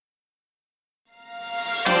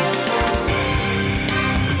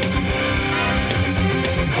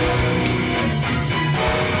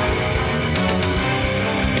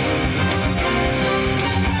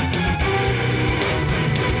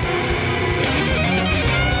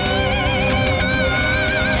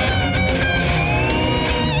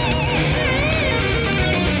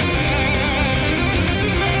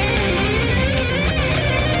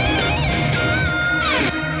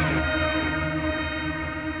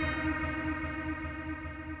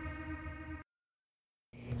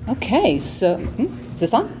Okay, so is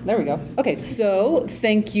this on? There we go. Okay, so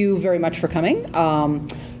thank you very much for coming.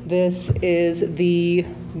 This is the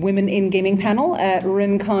Women in Gaming panel at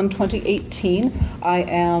RenCon 2018. I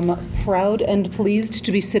am proud and pleased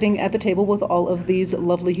to be sitting at the table with all of these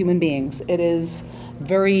lovely human beings. It is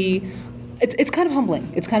it's kind of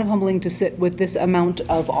humbling. It's kind of humbling to sit with this amount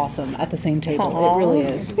of awesome at the same table. Aww. It really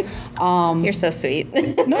is. You're so sweet.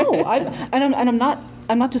 No,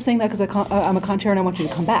 I'm not just saying that because I'm a con chair and I want you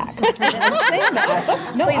to come back. I'm saying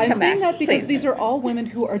that. No, Please I'm come saying back. that because Please. these are all women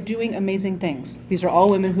who are doing amazing things. These are all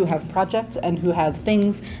women who have projects and who have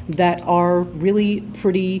things that are really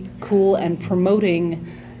pretty cool and promoting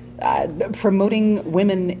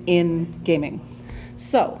women in gaming.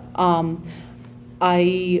 So,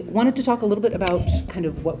 I wanted to talk a little bit about kind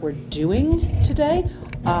of what we're doing today.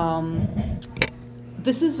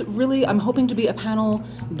 This is really, I'm hoping to be a panel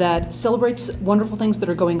that celebrates wonderful things that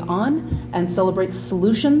are going on and celebrates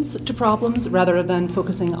solutions to problems rather than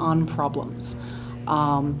focusing on problems.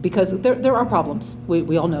 Because there are problems.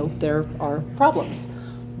 We all know there are problems.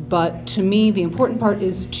 But to me, the important part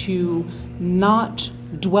is to not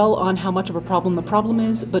dwell on how much of a problem the problem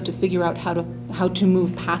is, but to figure out how to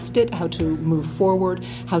move past it, how to move forward,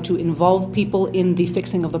 how to involve people in the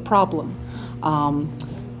fixing of the problem.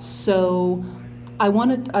 So I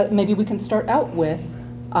wanted, maybe we can start out with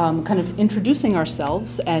kind of introducing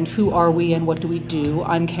ourselves and who are we and what do we do.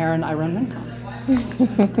 I'm Karen, I run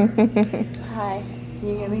RenCon. Hi, can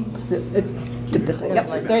you hear me? This way.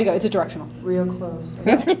 Yep, there you go, it's a directional. Real close.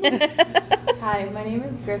 Hi, my name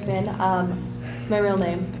is Griffin. It's my real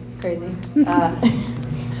name, it's crazy.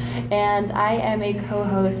 And I am a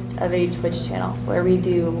co-host of a Twitch channel where we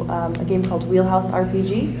do a game called Wheelhouse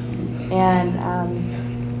RPG. And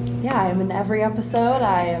yeah, I'm in every episode.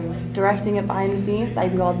 I am directing it behind the scenes. I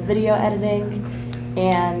do all the video editing,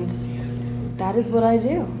 and that is what I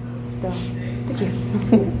do. So, thank you.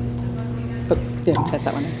 Yeah, pass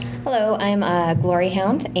that one in. Hello, I'm Glory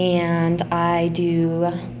Hound, and I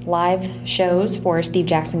do live shows for Steve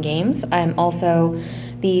Jackson Games. I'm also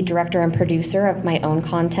the director and producer of my own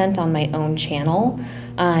content on my own channel.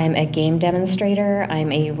 I'm a game demonstrator.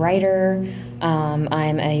 I'm a writer.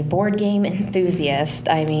 I'm a board game enthusiast.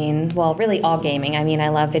 I mean, well, really all gaming. I mean, I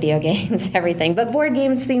love video games, everything, but board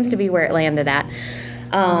games seems to be where it landed at.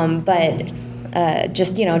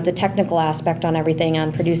 Just, the technical aspect on everything,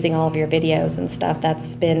 on producing all of your videos and stuff,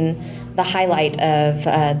 that's been the highlight of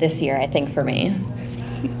this year, I think, for me.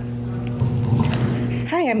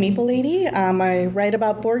 Hi, I'm Meeple Lady. I write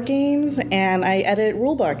about board games and I edit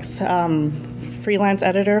rulebooks. Freelance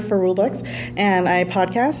editor for rulebooks, and I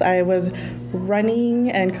podcast. I was running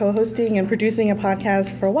and co-hosting and producing a podcast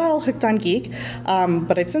for a while, Hooked on Geek,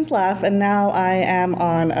 but I've since left, and now I am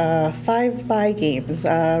on 5 by Games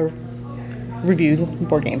reviews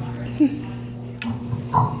board games.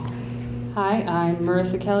 Hi, I'm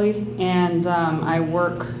Marissa Kelly, and I'm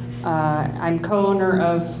co-owner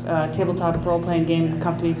of a tabletop role-playing game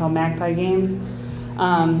company called Magpie Games.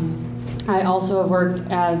 I also have worked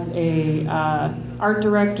as a art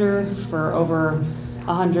director for over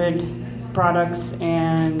 100 products,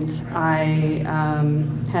 and I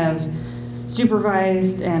have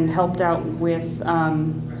supervised and helped out with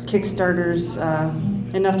Kickstarters,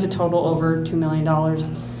 enough to total over $2 million.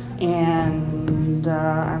 And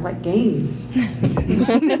I like games.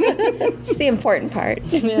 It's the important part.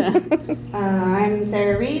 Yeah. I'm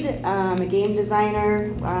Sarah Reed. I'm a game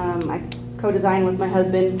designer. I co-design with my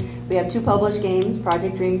husband. We have 2 published games,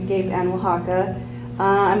 Project Dreamscape and Oaxaca.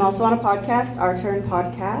 I'm also on a podcast, Our Turn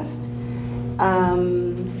Podcast. I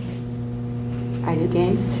do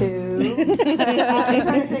games too. I'm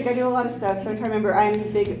trying to think, I do a lot of stuff, so I'm trying to remember. I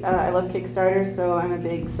love Kickstarter, so I'm a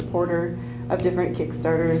big supporter of different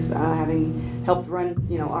Kickstarters, having helped run,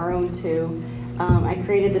 our own too. I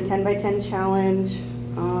created the 10 by 10 challenge.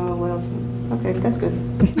 What else? Okay, that's good.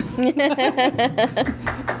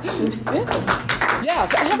 Yeah,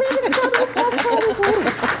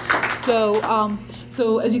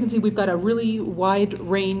 so as you can see, we've got a really wide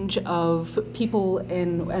range of people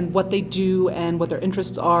and what they do and what their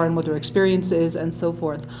interests are and what their experience is and so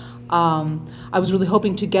forth. I was really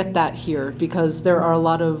hoping to get that here because there are a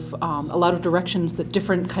lot of directions that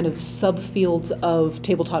different kind of subfields of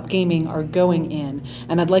tabletop gaming are going in,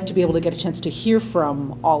 and I'd like to be able to get a chance to hear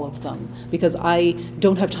from all of them because I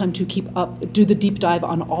don't have time to do the deep dive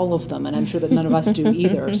on all of them, and I'm sure that none of us do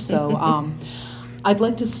either. So I'd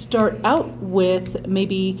like to start out with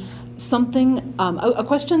maybe something, a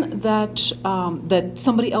question that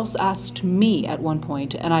somebody else asked me at one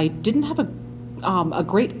point, and I didn't have a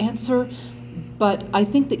great answer, but I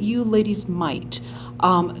think that you ladies might.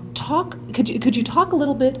 Could you talk a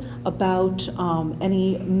little bit about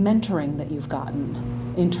any mentoring that you've gotten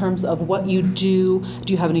in terms of what you do?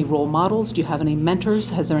 Do you have any role models? Do you have any mentors?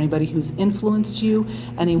 Has there anybody who's influenced you?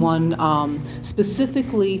 Anyone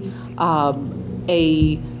specifically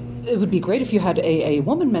it would be great if you had a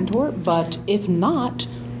woman mentor, but if not,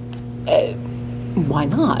 why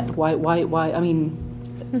not? Why? I mean,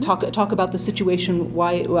 talk about the situation,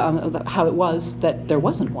 how it was that there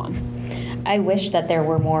wasn't one. I wish that there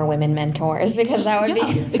were more women mentors because that would be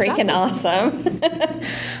freaking awesome.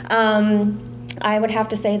 I would have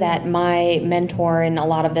to say that my mentor in a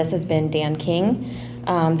lot of this has been Dan King,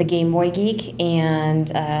 the Game Boy Geek,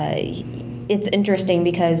 and it's interesting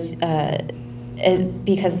because I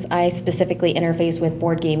specifically interface with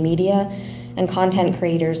board game media and content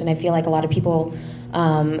creators, and I feel like a lot of people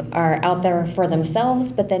are out there for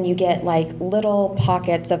themselves, but then you get like little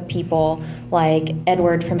pockets of people like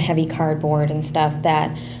Edward from Heavy Cardboard and stuff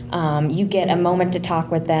that you get a moment to talk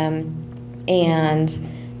with them, and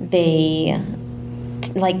they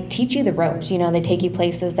like teach you the ropes. You know, they take you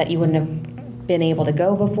places that you wouldn't have been able to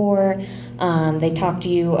go before. They talk to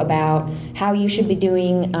you about how you should be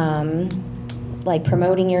doing, like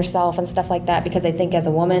promoting yourself and stuff like that, because I think as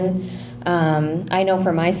a woman, I know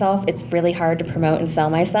for myself, it's really hard to promote and sell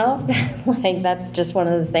myself. Like that's just one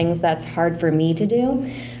of the things that's hard for me to do,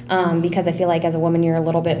 because I feel like as a woman, you're a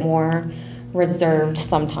little bit more reserved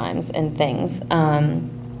sometimes in things.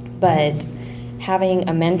 But having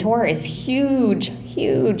a mentor is huge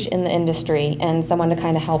in the industry, and someone to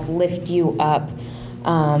kind of help lift you up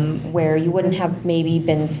where you wouldn't have maybe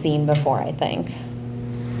been seen before, I think.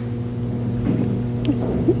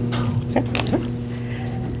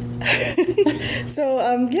 So,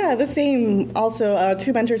 the same. Also,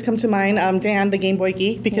 two mentors come to mind. Dan, the Game Boy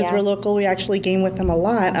Geek, because we're local, we actually game with him a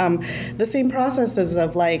lot. The same processes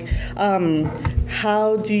of like,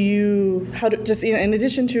 how to just, in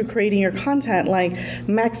addition to creating your content, like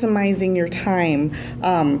maximizing your time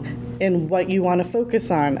in what you want to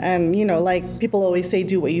focus on. And, like people always say,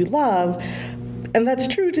 do what you love. And that's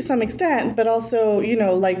true to some extent, but also,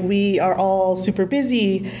 like we are all super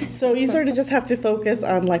busy. So you sort of just have to focus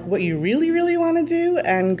on like what you really, really want to do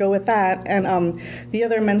and go with that. And the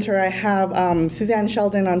other mentor I have, Suzanne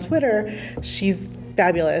Sheldon on Twitter, she's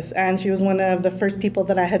fabulous. And she was one of the first people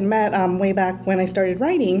that I had met way back when I started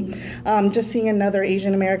writing. Just seeing another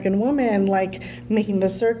Asian American woman like making the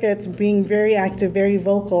circuits, being very active, very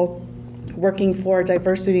vocal, working for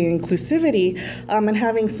diversity and inclusivity, and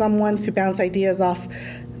having someone to bounce ideas off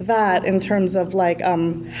that in terms of like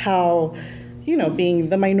how, being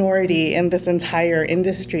the minority in this entire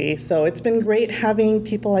industry. So it's been great having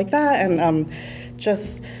people like that, and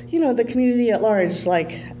just, the community at large.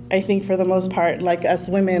 Like, I think for the most part, like us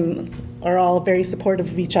women are all very supportive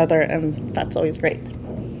of each other, and that's always great.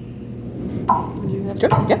 Sure.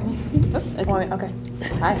 Yeah. Okay.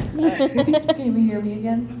 Hi. Can you hear me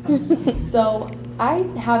again? So I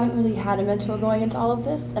haven't really had a mentor going into all of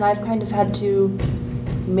this, and I've kind of had to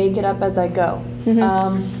make it up as I go.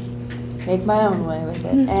 Make my own way with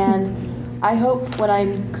it. And I hope when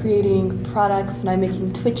I'm creating products, when I'm making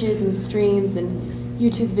Twitches and streams and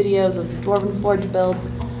YouTube videos of Dwarven Forge builds,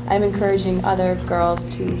 I'm encouraging other girls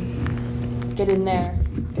to get in there,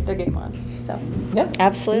 get their game on. So. Yep.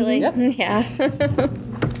 Absolutely. Yep. Yeah.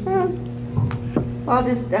 I'll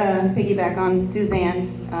just piggyback on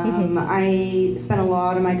Suzanne. I spent a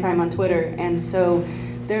lot of my time on Twitter, and so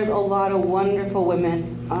there's a lot of wonderful women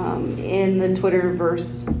in the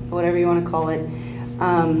Twitterverse, whatever you want to call it.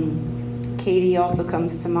 Katie also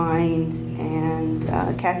comes to mind, and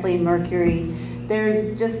Kathleen Mercury.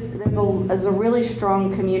 There's a really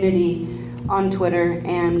strong community on Twitter,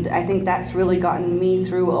 and I think that's really gotten me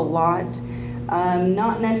through a lot.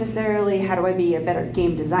 Not necessarily how do I be a better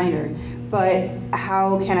game designer, but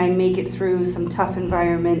how can I make it through some tough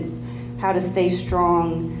environments, how to stay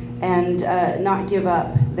strong and not give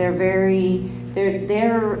up. They're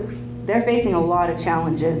facing a lot of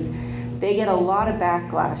challenges. They get a lot of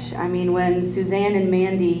backlash. I mean, when Suzanne and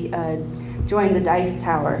Mandy joined the Dice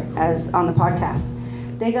Tower as on the podcast,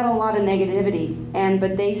 they got a lot of negativity,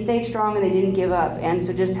 but they stayed strong and they didn't give up. And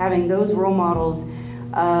so just having those role models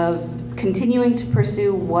of continuing to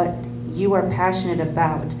pursue what you are passionate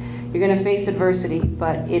about. You're going to face adversity,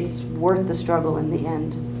 but it's worth the struggle in the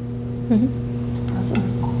end. Awesome.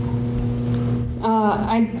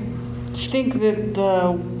 I think that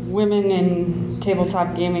the women in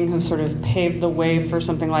tabletop gaming who sort of paved the way for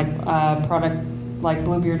something like a product like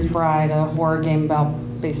Bluebeard's Bride, a horror game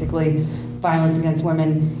about basically violence against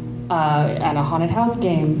women, at a haunted house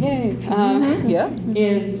game, yay, Yeah.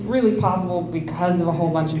 is really possible because of a whole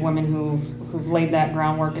bunch of women who've laid that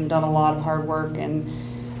groundwork and done a lot of hard work and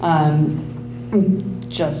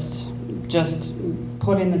just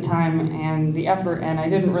put in the time and the effort. And I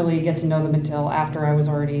didn't really get to know them until after I was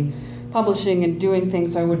already publishing and doing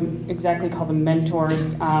things, so I wouldn't exactly call them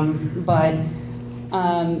mentors, but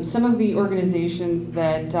some of the organizations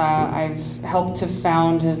that I've helped to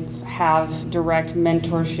found have direct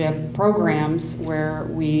mentorship programs where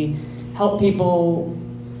we help people,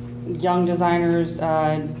 young designers,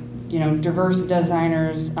 diverse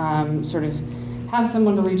designers, sort of have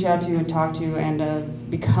someone to reach out to and talk to and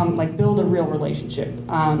build a real relationship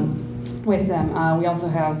with them. We also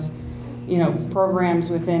have, programs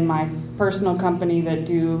within my personal company that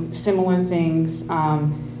do similar things.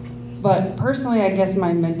 But personally, I guess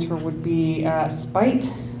my mentor would be Spite.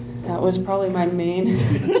 That was probably my main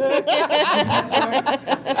mentor.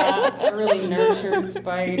 I really nurtured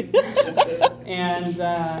Spite, and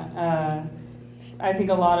I think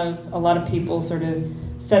a lot of people sort of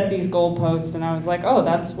set these goalposts, and I was like, oh,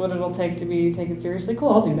 that's what it'll take to be taken seriously. Cool,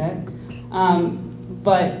 I'll do that.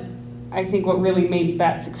 But I think what really made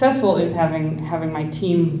that successful is having my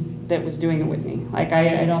team that was doing it with me. Like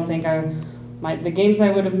I don't think the games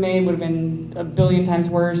I would have made would have been a billion times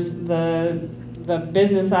worse. The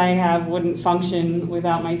business I have wouldn't function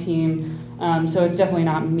without my team. So it's definitely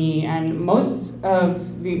not me. And most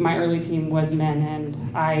of my early team was men, and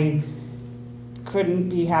I couldn't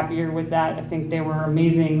be happier with that. I think they were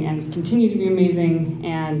amazing and continue to be amazing.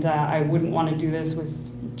 And I wouldn't want to do this with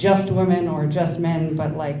just women or just men,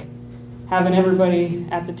 but like having everybody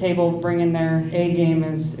at the table bringing their A game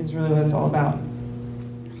is really what it's all about.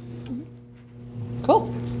 Cool.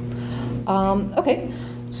 Okay,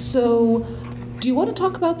 so do you want to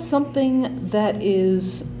talk about something that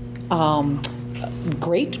is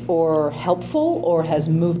great or helpful or has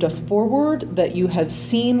moved us forward that you have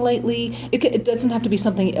seen lately? It doesn't have to be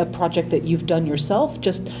a project that you've done yourself,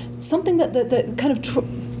 just something that kind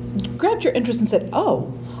of grabbed your interest and said,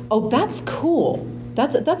 oh, that's cool.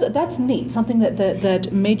 That's neat. Something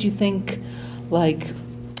that made you think like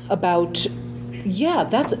about, yeah,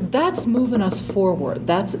 that's moving us forward.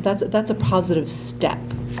 That's a positive step.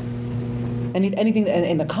 Anything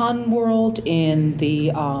in the con world, in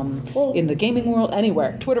the gaming world,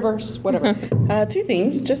 anywhere, Twitterverse, whatever. Two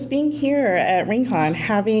things. Just being here at RingCon,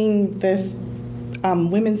 having this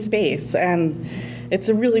women's space, and it's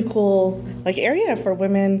a really cool area for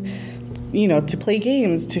women, to play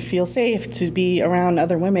games, to feel safe, to be around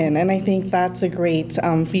other women, and I think that's a great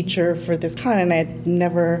feature for this con. And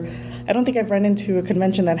I don't think I've run into a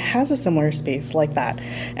convention that has a similar space like that.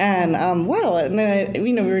 And wow, and then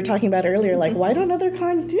we were talking about earlier, why don't other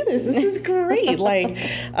cons do this? This is great.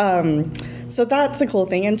 So that's a cool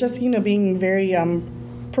thing, and just being very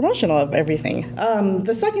promotional of everything.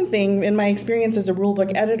 The second thing, in my experience as a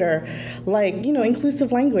rulebook editor,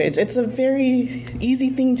 inclusive language. It's a very easy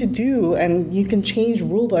thing to do, and you can change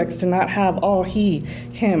rulebooks to not have all he,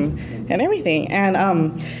 him, and everything.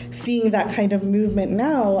 And seeing that kind of movement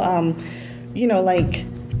now,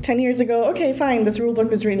 10 years ago, okay, fine, this rulebook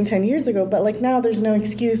was written 10 years ago, but now there's no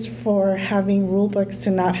excuse for having rulebooks to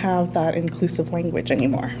not have that inclusive language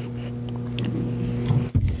anymore.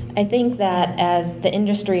 I think that as the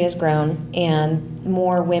industry has grown and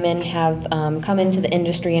more women have come into the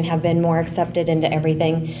industry and have been more accepted into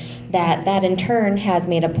everything, that in turn has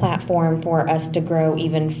made a platform for us to grow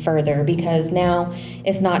even further, because now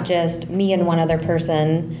it's not just me and one other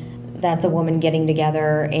person that's a woman getting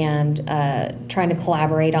together and trying to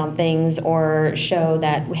collaborate on things or show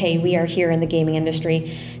that, hey, we are here in the gaming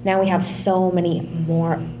industry. Now we have so many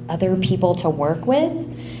more other people to work with,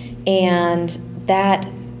 and that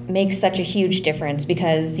makes such a huge difference,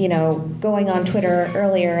 because going on Twitter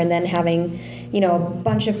earlier and then having a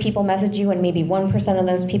bunch of people message you and maybe 1% of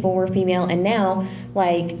those people were female, and now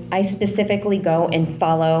I specifically go and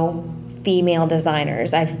follow female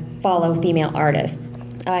designers, I follow female artists,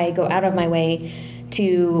 I go out of my way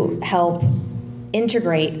to help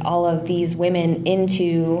integrate all of these women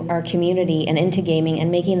into our community and into gaming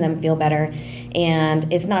and making them feel better.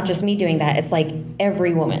 And it's not just me doing that, it's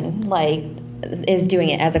every woman is doing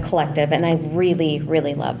it as a collective, and I really,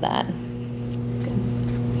 really love that.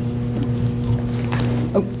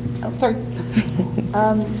 Oh, sorry.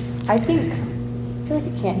 I feel like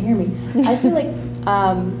it can't hear me. I feel like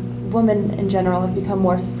women in general have become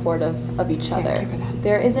more supportive of each other.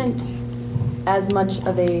 There isn't as much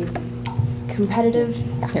of a competitive.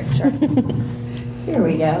 Here, sure. Here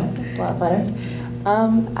we go. That's a lot better.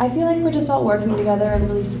 I feel like we're just all working together and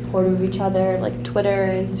really supportive of each other, like Twitter,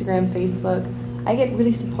 Instagram, Facebook. I get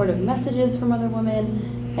really supportive messages from other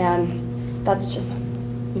women, and that's just,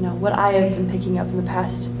 what I have been picking up in the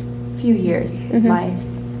past few years is my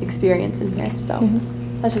experience in here. So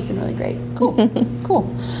that's just been really great. Cool.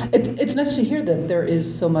 It's nice to hear that there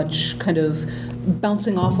is so much kind of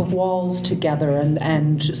bouncing off of walls together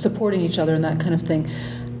and supporting each other and that kind of thing.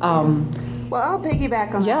 Well, I'll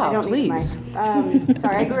piggyback on that. Yeah, I don't please. Need my,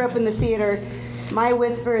 sorry, I grew up in the theater. My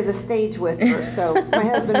whisper is a stage whisper, so my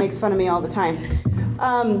husband makes fun of me all the time.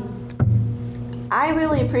 I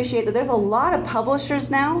really appreciate that there's a lot of publishers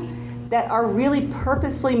now that are really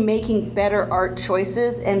purposefully making better art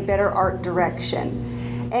choices and better art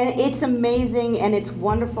direction. And it's amazing and it's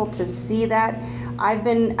wonderful to see that. I've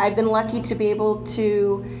been lucky to be able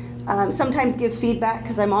to sometimes give feedback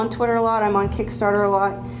because I'm on Twitter a lot, I'm on Kickstarter a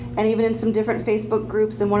lot, and even in some different Facebook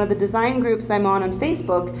groups. And one of the design groups I'm on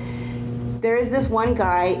Facebook, there is this one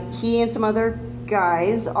guy, he and some other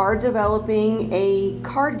guys are developing a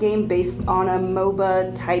card game based on a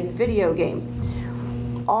MOBA type video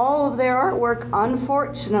game. All of their artwork,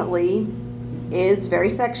 unfortunately, is very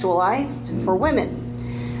sexualized for women.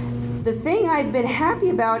 The thing I've been happy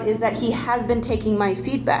about is that he has been taking my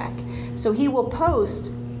feedback. So he will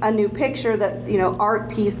post a new picture that, art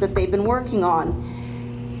piece that they've been working on.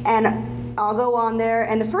 And I'll go on there,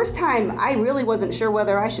 and the first time I really wasn't sure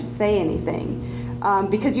whether I should say anything.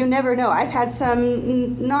 Because you never know. I've had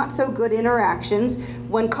some not so good interactions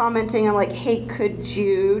when commenting. I'm like, hey, could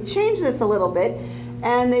you change this a little bit?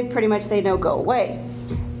 And they pretty much say, no, go away.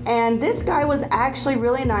 And this guy was actually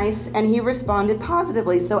really nice, and he responded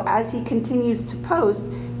positively. So as he continues to post,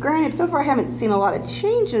 granted, so far I haven't seen a lot of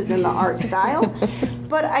changes in the art style,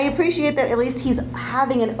 but I appreciate that at least he's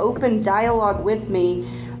having an open dialogue with me.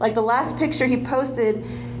 Like the last picture he posted,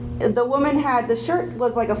 the woman had, the shirt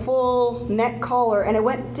was like a full neck collar, and it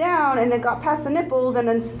went down and then got past the nipples and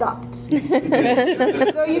then stopped.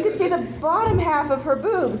 So you could see the bottom half of her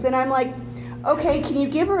boobs, and I'm like, okay, can you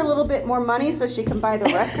give her a little bit more money so she can buy the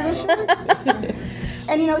rest of the shirt?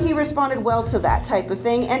 And he responded well to that type of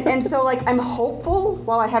thing. And so like I'm hopeful,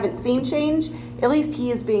 while I haven't seen change, at least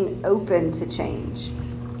he is being open to change.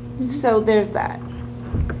 So there's that.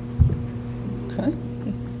 Okay.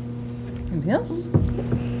 Anything else?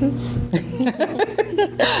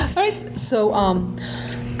 All right. So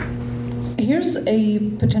here's a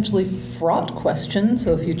potentially fraught question.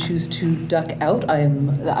 So if you choose to duck out,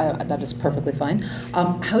 that is perfectly fine.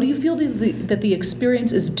 How do you feel that the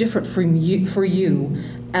experience is different for you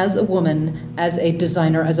as a woman, as a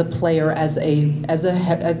designer, as a player, as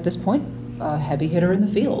at this point a heavy hitter in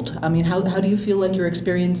the field? I mean, how do you feel like your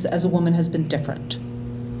experience as a woman has been different?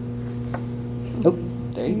 Oh,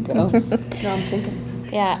 there you go. No, I'm thinking.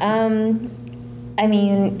 Yeah, I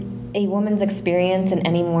mean, a woman's experience in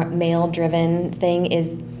any more male-driven thing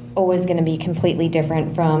is always going to be completely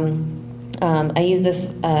different from, I use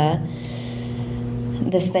this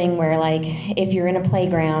thing where, like, if you're in a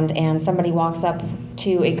playground and somebody walks up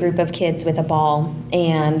to a group of kids with a ball,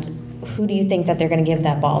 and who do you think that they're going to give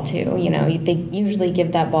that ball to? They usually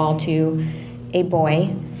give that ball to a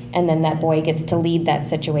boy, and then that boy gets to lead that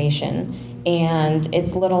situation. And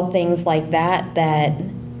it's little things like that that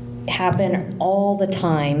happen all the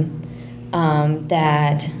time,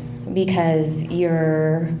 that because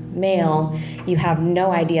you're male, you have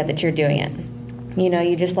no idea that you're doing it.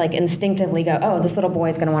 You just like instinctively go, oh, this little boy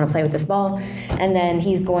is going to want to play with this ball, and then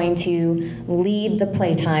he's going to lead the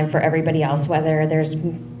playtime for everybody else, whether there's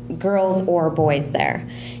girls or boys there.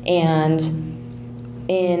 And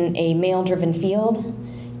in a male-driven field,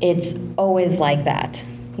 it's always like that.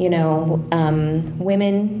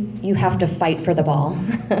 Women, you have to fight for the ball.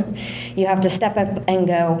 You have to step up and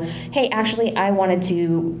go, hey, actually, I wanted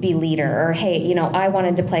to be leader, or hey, I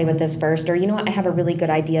wanted to play with this first, or what, I have a really good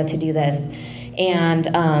idea to do this. And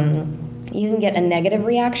you can get a negative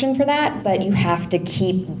reaction for that, but you have to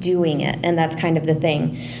keep doing it, and that's kind of the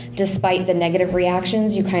thing. Despite the negative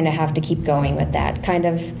reactions, you kind of have to keep going with that. Kind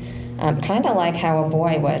of like how a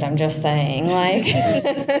boy would, I'm just saying.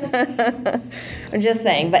 I'm just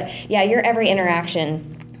saying. But yeah, your every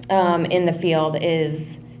interaction in the field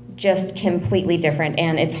is just completely different,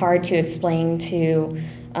 and it's hard to explain to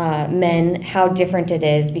men how different it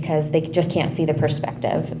is because they just can't see the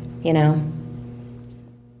perspective,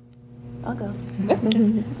 I'll go.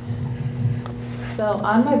 So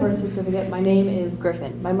on my birth certificate, my name is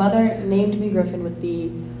Griffin. My mother named me Griffin with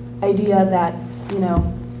the idea that,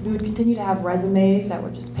 we would continue to have resumes that were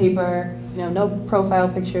just paper, no profile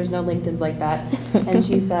pictures, no LinkedIn's like that. And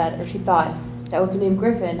she said, or she thought, that with the name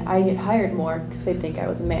Griffin, I'd get hired more because they'd think I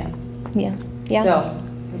was a man. Yeah. Yeah. So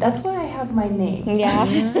that's why I have my name. Yeah.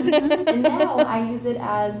 And now I use it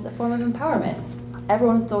as a form of empowerment.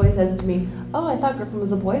 everyone always says to me, "Oh, I thought Griffin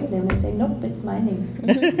was a boy's name." And I say, "Nope, it's my name."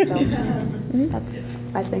 So that's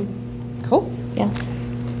my thing. Cool. Yeah.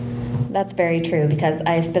 That's very true because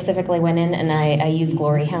I specifically went in and I used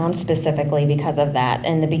Glory Hound specifically because of that.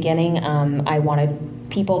 In the beginning, I wanted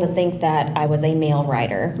people to think that I was a male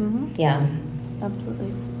writer. Yeah.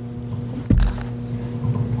 Absolutely.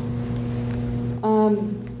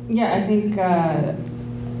 Yeah, I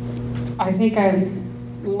think I've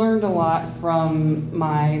learned a lot from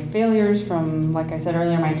my failures, from, like I said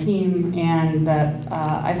earlier, my team, and that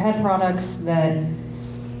I've had products that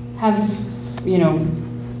have,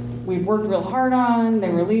 we've worked real hard on, they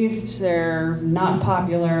released, they're not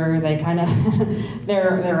popular, they kind of,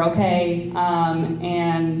 they're okay,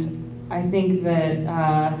 and I think that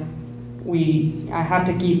I have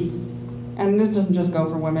to keep, and this doesn't just go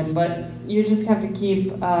for women, but you just have to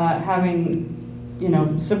keep having,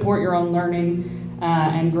 support your own learning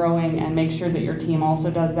and growing, and make sure that your team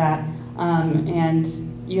also does that. And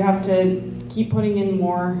you have to keep putting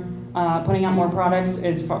out more products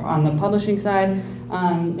on the publishing side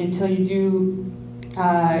until you do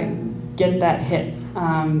get that hit.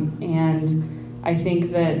 And I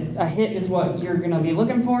think that a hit is what you're going to be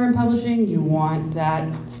looking for in publishing. You want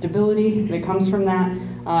that stability that comes from that.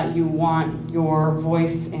 You want your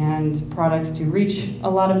voice and products to reach a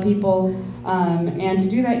lot of people. And to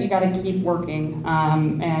do that, you got to keep working.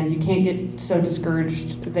 And you can't get so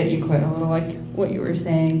discouraged that you quit, a little like what you were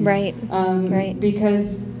saying. Right. Right.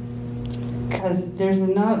 Because there's a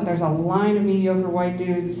line of mediocre white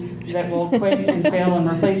dudes that will quit and fail and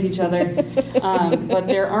replace each other. But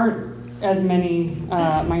there aren't as many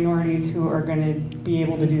minorities who are going to be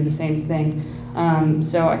able to do the same thing.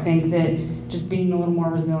 So I think that just being a little more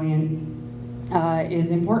resilient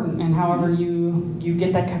is important, and however you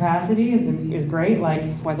get that capacity is great, like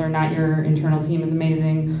whether or not your internal team is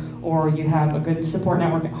amazing, or you have a good support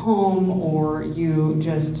network at home, or you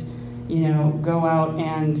just go out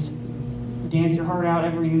and dance your heart out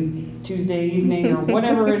every Tuesday evening, or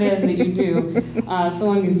whatever it is that you do, so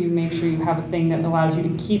long as you make sure you have a thing that allows you to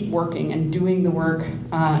keep working and doing the work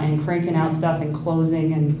and cranking out stuff and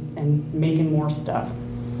closing and making more stuff.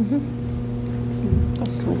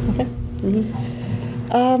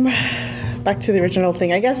 Back to the original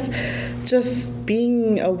thing. I guess just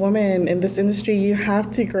being a woman in this industry, you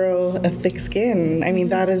have to grow a thick skin. I mean,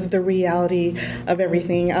 that is the reality of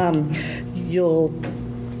everything. You'll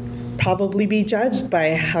probably be judged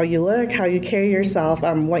by how you look, how you carry yourself,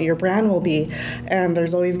 what your brand will be. And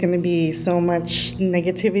there's always going to be so much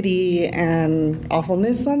negativity and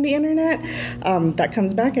awfulness on the internet that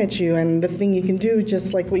comes back at you. And the thing you can do,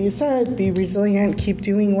 just like what you said, be resilient, keep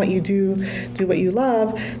doing what you do what you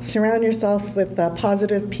love, surround yourself with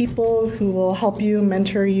positive people who will help you,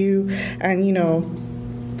 mentor you, and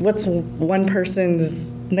what's one person's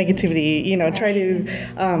negativity, try to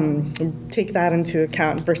take that into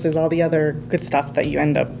account versus all the other good stuff that you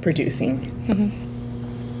end up producing.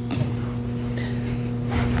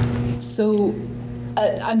 So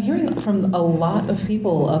I'm hearing from a lot of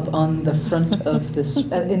people up on the front of this,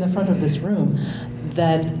 in the front of this room,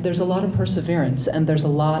 that there's a lot of perseverance and there's a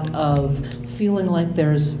lot of feeling like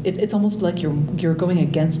it's almost like you're going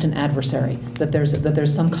against an adversary, that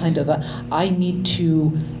there's some kind of I need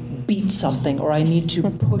to beat something, or I need to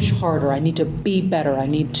push harder, I need to be better, I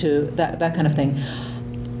need to that kind of thing.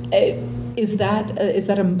 Has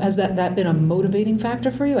that been a motivating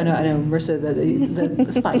factor for you? I know, Marissa,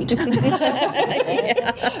 the spite.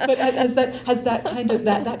 But has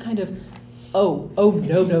that kind of oh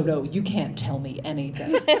no, you can't tell me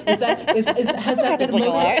anything. Has that been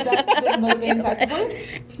a motivating factor for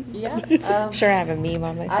you? Yeah. Sure, I have a meme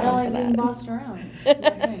on my phone. I don't like for being that. bossed around. That's my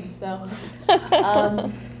thing. So,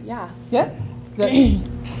 yeah.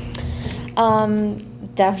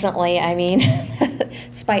 Definitely. I mean,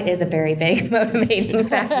 spite is a very big motivating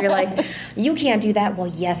factor. You're like, you can't do that. Well,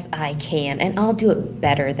 yes, I can, and I'll do it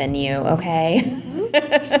better than you. Okay.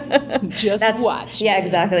 Just watch. Yeah,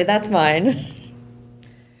 exactly. That's mine.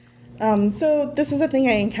 So this is a thing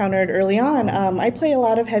I encountered early on. I play a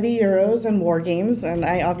lot of heavy Euros and war games, and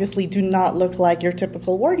I obviously do not look like your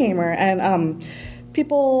typical war gamer. And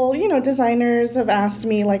people, designers have asked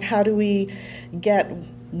me, like, how do we get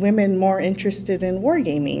women more interested in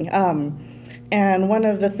wargaming? And one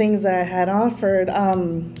of the things I had offered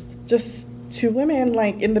just to women,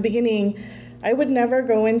 like in the beginning, I would never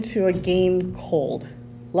go into a game cold.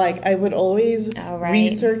 Like, I would always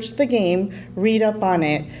research the game, read up on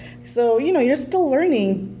it. So, you're still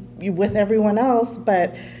learning with everyone else,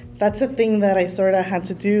 but that's a thing that I sort of had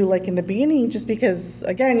to do like in the beginning, just because,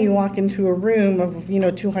 again, you walk into a room of,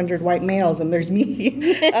 200 white males and there's me.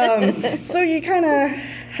 So you kind of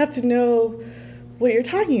have to know what you're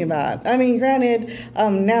talking about. I mean, granted,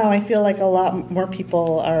 now I feel like a lot more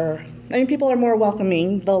people are more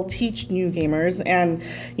welcoming. They'll teach new gamers, and,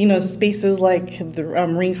 spaces like the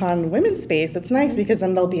ReconCon Women's Space, it's nice because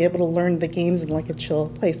then they'll be able to learn the games in like a chill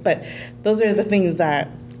place. But those are the things that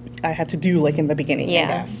I had to do like in the beginning, I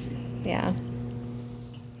guess. Yeah.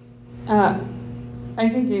 I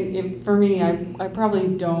think for me, I probably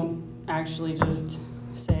don't actually just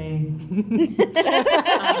say to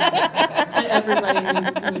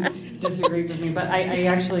everybody who disagrees with me, but I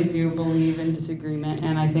actually do believe in disagreement,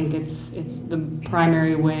 and I think it's the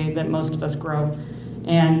primary way that most of us grow,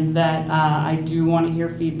 and that I do want to hear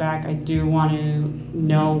feedback. I do want to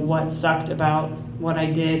know what sucked about what I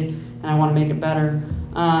did, and I want to make it better.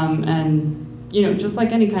 And just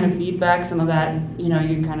like any kind of feedback, some of that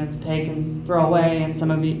you kind of take and throw away, and some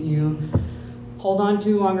of it you hold on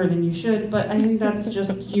to longer than you should, but I think that's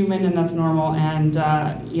just human and that's normal, and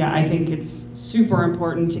I think it's super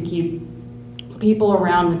important to keep people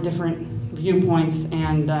around with different viewpoints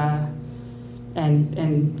and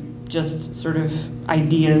just sort of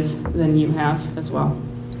ideas than you have as well.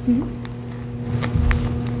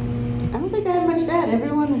 I don't think I have much to add.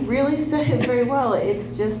 Everyone really said it very well.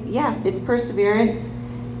 It's just, it's perseverance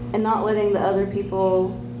and not letting the other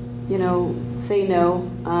people, say no.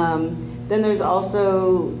 Then there's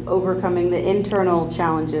also overcoming the internal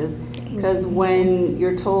challenges, because when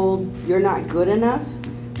you're told you're not good enough,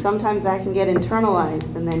 sometimes that can get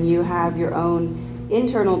internalized, and then you have your own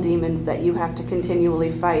internal demons that you have to continually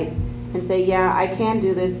fight and say, I can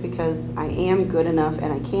do this because I am good enough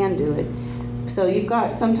and I can do it. So you've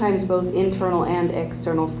got sometimes both internal and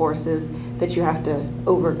external forces that you have to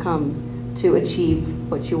overcome to achieve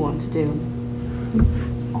what you want to do.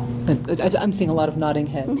 I'm seeing a lot of nodding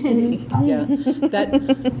heads. Yeah,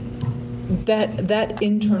 that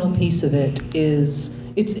internal piece of it is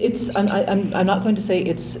I'm not going to say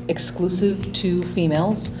it's exclusive to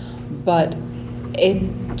females, but it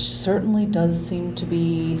certainly does seem to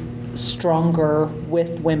be stronger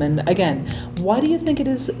with women. Again, why do you think it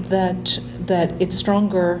is that it's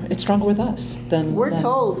stronger with us than we're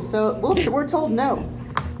told? So we're told no.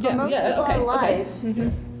 For most people in life.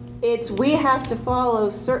 It's we have to follow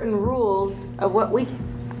certain rules of what we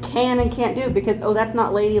can and can't do, because that's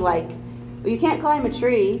not ladylike. You can't climb a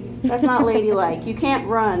tree. That's not ladylike. You can't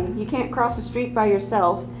run. You can't cross the street by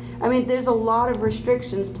yourself. I mean, there's a lot of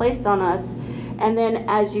restrictions placed on us. And then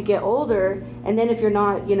as you get older, and then if you're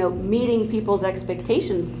not, meeting people's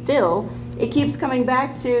expectations still, it keeps coming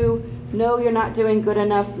back to, no, you're not doing good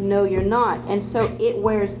enough. No, you're not. And so it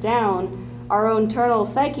wears down our own internal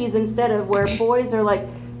psyches, instead of where boys are like,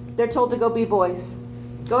 they're told to go be boys.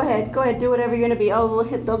 Go ahead, do whatever you're gonna be.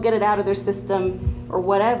 They'll get it out of their system or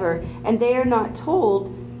whatever. And they are not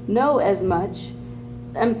told no as much.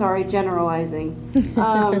 I'm sorry, generalizing.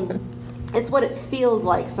 It's what it feels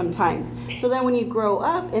like sometimes. So then when you grow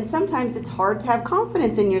up, and sometimes it's hard to have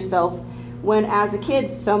confidence in yourself when as a kid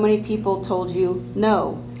so many people told you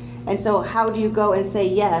no. And so how do you go and say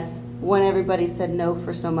yes when everybody said no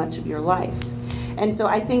for so much of your life? And so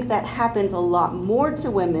I think that happens a lot more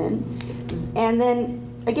to women. And then,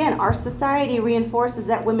 again, our society reinforces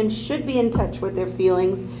that women should be in touch with their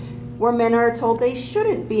feelings, where men are told they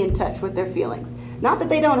shouldn't be in touch with their feelings. Not that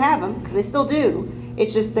they don't have them, because they still do.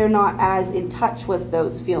 It's just they're not as in touch with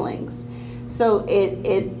those feelings. So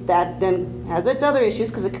that then has its other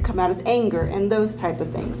issues, because it could come out as anger and those type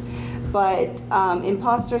of things. But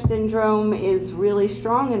imposter syndrome is really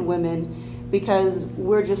strong in women, because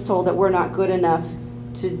we're just told that we're not good enough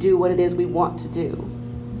to do what it is we want to do.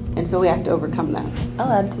 And so we have to overcome that.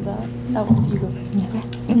 I'll add to that. You go first.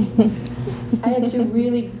 I had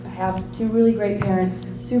two really great parents,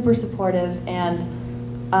 super supportive, and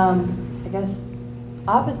I guess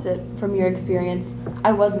opposite from your experience.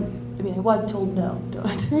 I was told no,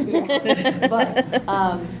 don't. But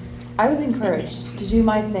I was encouraged to do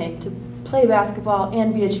my thing, to play basketball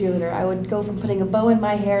and be a cheerleader. I would go from putting a bow in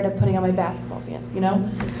my hair to putting on my basketball pants,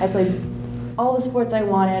 I played all the sports I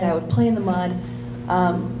wanted. I would play in the mud.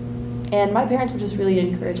 And my parents were just really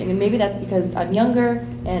encouraging. And maybe that's because I'm younger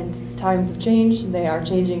and times have changed, and they are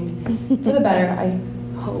changing for the better, I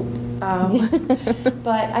hope.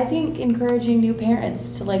 But I think encouraging new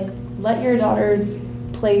parents to let your daughters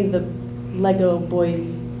play the Lego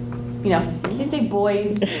boys. They say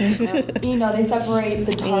boys, they separate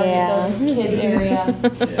the target, the kids area,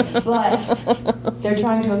 but they're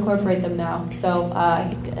trying to incorporate them now. So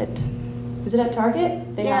I think is it at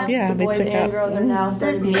Target? They Yeah. have Yeah, the they boys took and out- girls are now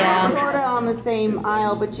starting to be Yeah. Sort of on the same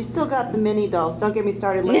aisle, but you still got the mini dolls. Don't get me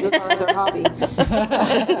started. Lego's our other hobby.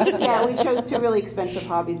 Yeah, we chose two really expensive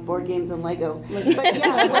hobbies: board games and Lego. But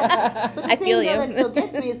yeah, but the I thing feel though you. that still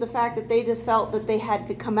gets me is the fact that they just felt that they had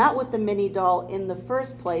to come out with the mini doll in the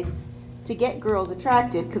first place to get girls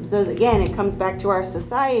attracted. Because again, it comes back to our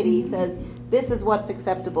society says this is what's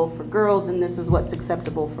acceptable for girls and this is what's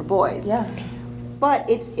acceptable for boys. Yeah. But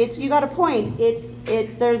it's you got a point.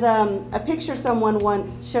 There's a picture someone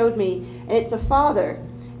once showed me, and it's a father,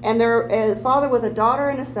 and they're a father with a daughter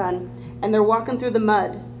and a son, and they're walking through the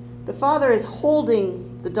mud. The father is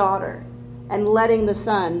holding the daughter and letting the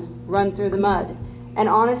son run through the mud. And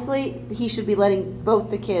honestly, he should be letting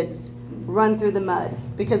both the kids run through the mud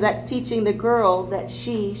because that's teaching the girl that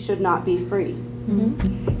she should not be free.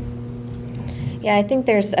 Yeah, I think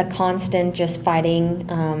there's a constant just fighting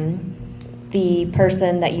the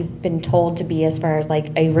person that you've been told to be as far as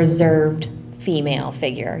like a reserved female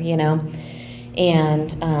figure, you know,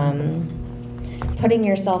 and putting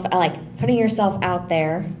yourself out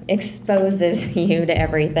there exposes you to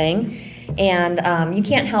everything, and you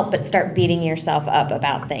can't help but start beating yourself up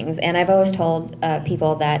about things. And I've always told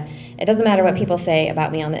people that it doesn't matter what people say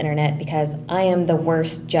about me on the internet because I am the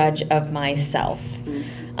worst judge of myself.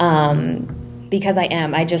 Because I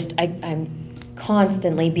am. I'm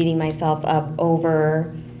constantly beating myself up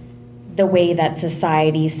over the way that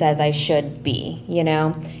society says I should be, you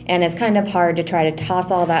know? And it's kind of hard to try to toss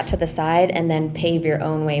all that to the side and then pave your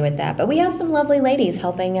own way with that. But we have some lovely ladies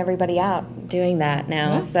helping everybody out doing that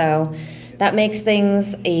now. Yeah. So that makes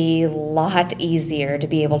things a lot easier to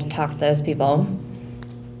be able to talk to those people.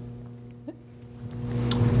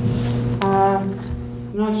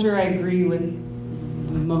 I'm not sure I agree with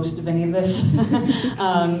most of any of this,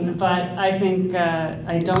 but I think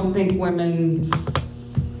I don't think women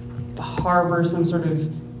harbor some sort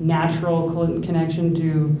of natural connection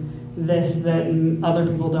to this that other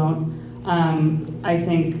people don't. I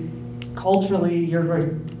think culturally you're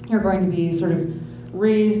going to be sort of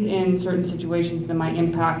raised in certain situations that might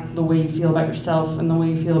impact the way you feel about yourself and the way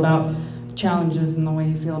you feel about challenges and the way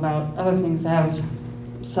you feel about other things that have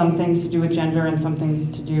some things to do with gender and some things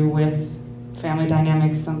to do with family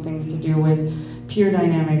dynamics, some things to do with peer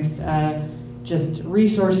dynamics, just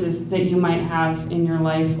resources that you might have in your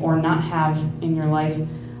life or not have in your life.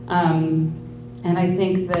 And I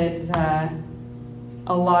think that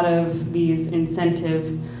a lot of these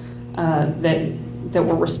incentives that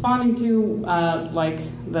we're responding to, like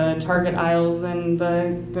the Target aisles and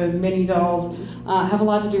the mini dolls, have a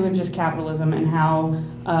lot to do with just capitalism and how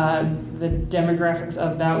the demographics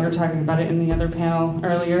of that, we were talking about it in the other panel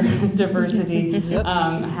earlier, diversity,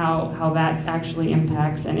 how that actually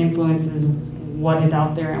impacts and influences what is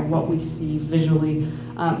out there and what we see visually,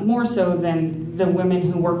 more so than the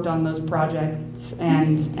women who worked on those projects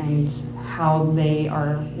and how they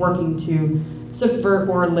are working to subvert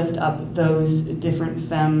or lift up those different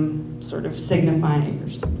femme sort of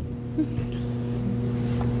signifiers.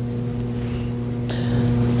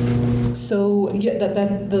 So yeah,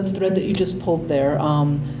 that the thread that you just pulled there,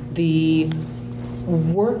 the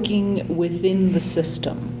working within the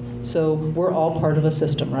system. So we're all part of a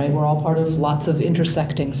system, right? We're all part of lots of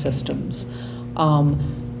intersecting systems.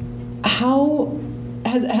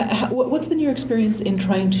 What's been your experience in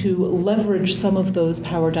trying to leverage some of those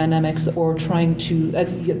power dynamics, or trying to, I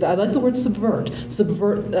like the word subvert,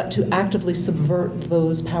 to actively subvert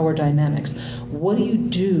those power dynamics? What do you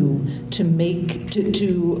do to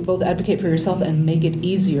to both advocate for yourself and make it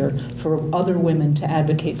easier for other women to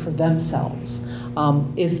advocate for themselves?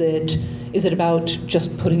 Is it about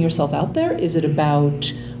just putting yourself out there? Is it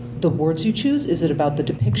about the words you choose? Is it about the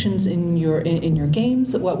depictions in your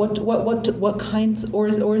games? What kinds, or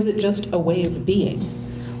is it just a way of being?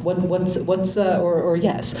 Or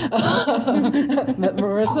yes?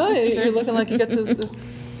 Marissa, you're looking like you get to.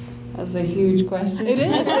 That's a huge question. It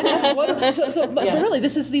is. But really,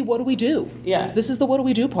 this is the what do we do? Yeah. This is the what do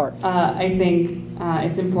we do part. I think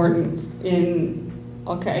it's important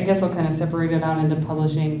I guess I'll kind of separate it out into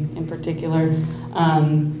publishing in particular,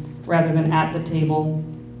 rather than at the table,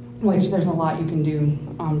 which there's a lot you can do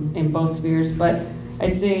in both spheres. But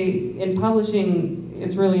I'd say in publishing,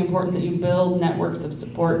 it's really important that you build networks of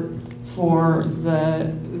support for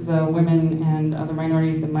the women and other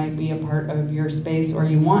minorities that might be a part of your space or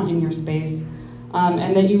you want in your space,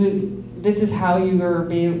 and that this is how you'll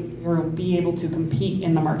be able to compete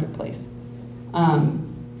in the marketplace,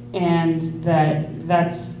 and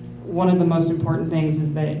that's one of the most important things,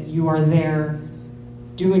 is that you are there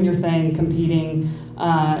doing your thing, competing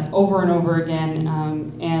over and over again,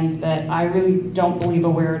 and that I really don't believe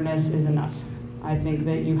awareness is enough. I think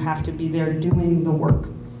that you have to be there doing the work.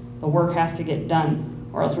 The work has to get done,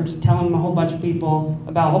 or else we're just telling a whole bunch of people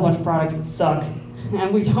about a whole bunch of products that suck,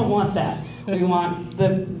 and we don't want that. We want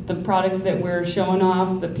the products that we're showing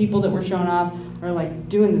off, the people that we're showing off are like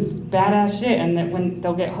doing this badass shit, and that when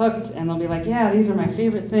they'll get hooked and they'll be like, yeah, these are my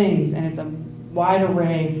favorite things, and it's a wide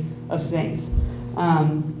array of things.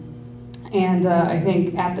 I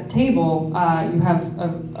think at the table, you have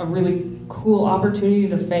a really cool opportunity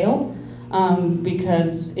to fail,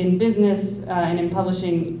 because in business and in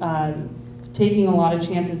publishing, taking a lot of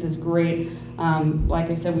chances is great. Like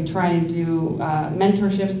I said, we try and do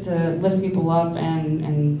mentorships to lift people up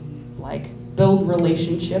and like build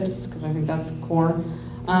relationships, because I think that's core.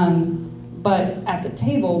 But at the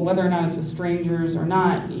table, whether or not it's with strangers or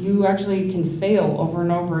not, you actually can fail over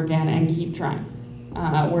and over again and keep trying.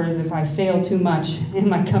 Whereas if I fail too much in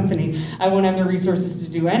my company, I won't have the resources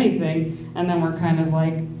to do anything, and then we're kind of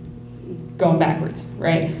like going backwards,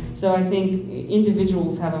 right? So I think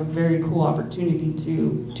individuals have a very cool opportunity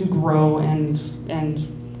to grow and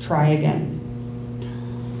try again.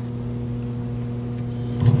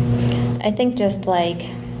 I think just like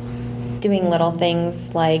doing little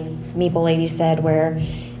things like Meeple Lady said, where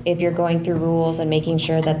if you're going through rules and making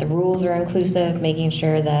sure that the rules are inclusive, making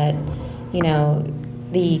sure that, you know,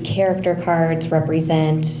 the character cards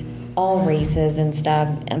represent all races and stuff,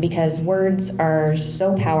 and because words are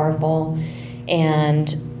so powerful,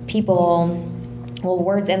 and people, well,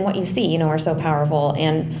 words and what you see, you know, are so powerful,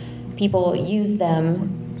 and people use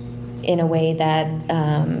them in a way that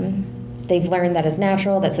they've learned that is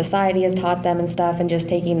natural, that society has taught them and stuff, and just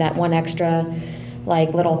taking that one extra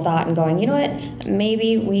like little thought and going, you know what,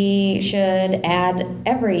 maybe we should add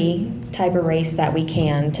every type of race that we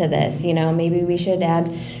can to this, you know, maybe we should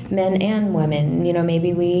add men and women, you know,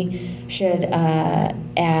 maybe we should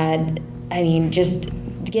add, I mean, just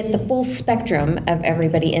get the full spectrum of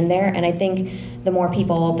everybody in there. And I think the more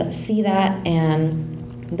people that see that,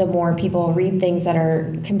 and the more people read things that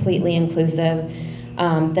are completely inclusive,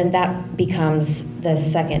 then that becomes the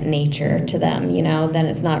second nature to them, you know. Then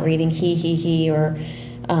it's not reading he, or,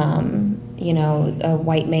 you know, a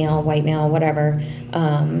white male, whatever.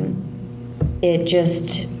 It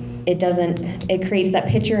creates that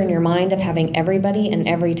picture in your mind of having everybody and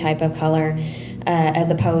every type of color, as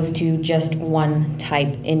opposed to just one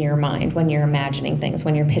type in your mind when you're imagining things,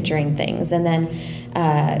 when you're picturing things. And then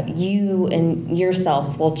you and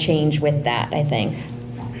yourself will change with that, I think.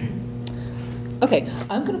 Okay,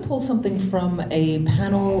 I'm going to pull something from a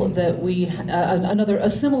panel that we, a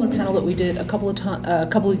similar panel that we did I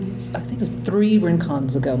think it was 3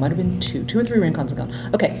 Rincons ago, might have been 2 or 3 Rincons ago.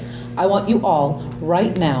 Okay, I want you all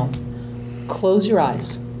right now, close your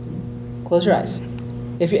eyes. Close your eyes.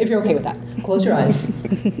 If you're okay with that, close your eyes.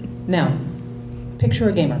 Now, picture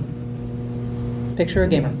a gamer. Picture a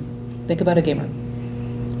gamer. Think about a gamer.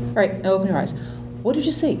 All right, now open your eyes. What did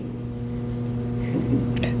you see?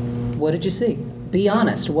 What did you see? Be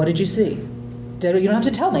honest. What did you see? You don't have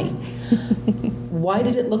to tell me. Why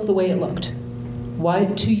did it look the way it looked? Why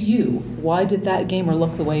did that gamer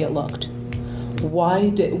look the way it looked? Why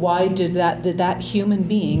did that human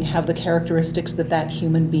being have the characteristics that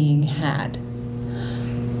human being had?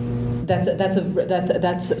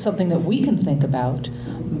 That's something that we can think about,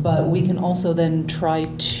 but we can also then try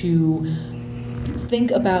to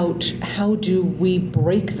think about how do we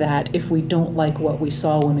break that if we don't like what we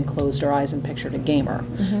saw when we closed our eyes and pictured a gamer.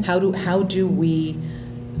 Mm-hmm. How do we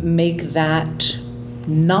make that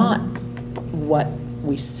not what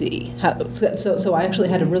we see? So I actually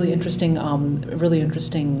had a really interesting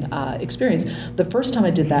experience. The first time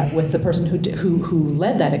I did that with the person who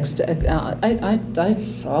led that, I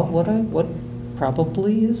saw what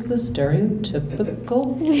probably is the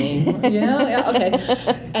stereotypical gamer. Yeah, okay.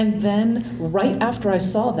 And then right after I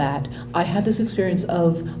saw that, I had this experience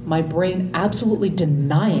of my brain absolutely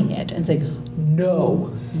denying it and saying,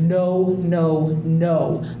 no,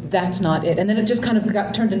 that's not it. And then it just kind of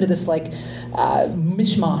got turned into this like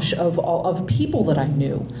mishmash of people that I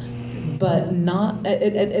knew, but not.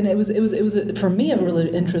 And it was for me a really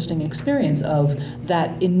interesting experience of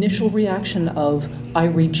that initial reaction of I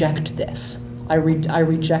reject this. I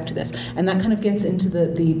reject this, and that kind of gets into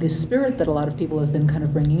the spirit that a lot of people have been kind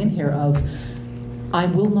of bringing in here of, I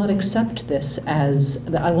will not accept this status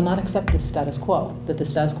quo, that the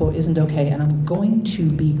status quo isn't okay, and I'm going to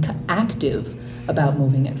be active about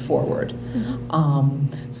moving it forward.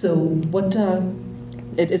 Mm-hmm. So what,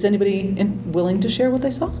 is anybody willing to share what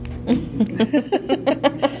they saw?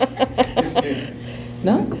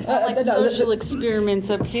 No? like social experiments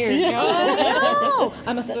up here. No,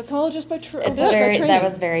 I'm a psychologist by It's by very, training. that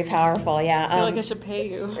was very powerful, yeah. I feel like I should pay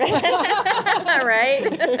you. Right?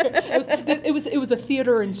 It was a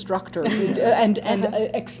theater instructor and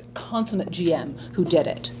a consummate GM who did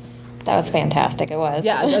it. That was fantastic, it was.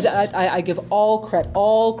 Yeah, I give all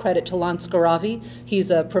credit to Lance Garavi. He's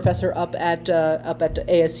a professor up at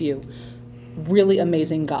ASU. Really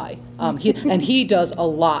amazing guy. He does a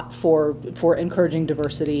lot for encouraging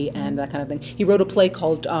diversity and that kind of thing. He wrote a play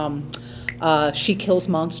called She Kills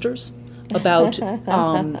Monsters about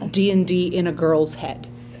D&D in a girl's head.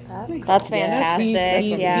 That's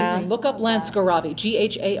fantastic, yeah. Look up Lance Garavi,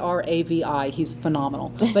 Gharavi. He's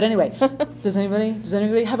phenomenal. But anyway, does anybody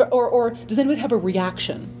have does anybody have a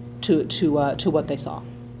reaction to what they saw? I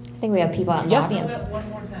think we have people out in the audience. One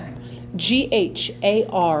more time.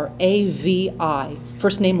 Gharavi.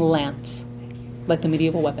 First name Lance, like the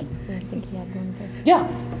medieval weapon. I think he had one there. Yeah.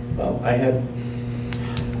 Well, I had,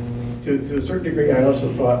 to a certain degree, I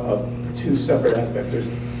also thought of two separate aspects. There's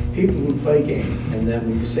people who play games, and then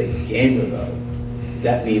when you say gamer, though,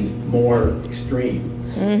 that means more extreme.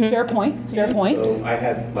 Fair point. So I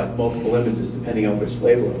had like multiple images depending on which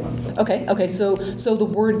label I wanted. Okay. So the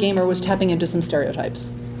word gamer was tapping into some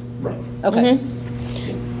stereotypes. Right. Okay.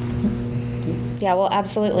 Yeah, well,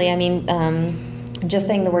 absolutely. I mean, just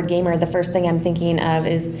saying the word gamer, the first thing I'm thinking of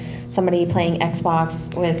is somebody playing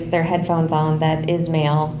Xbox with their headphones on that is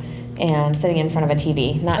male and sitting in front of a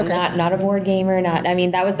TV. Not a board gamer, I mean,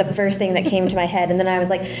 that was the first thing that came to my head. And then I was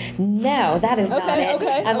like, no, that is not it.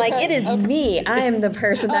 I'm like, it is me. I am the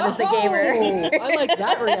person that is the gamer. I like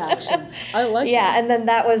that reaction. I like Yeah, that. and then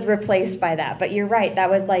that was replaced by that. But you're right. That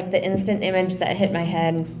was like the instant image that hit my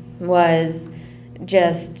head was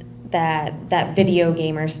just that video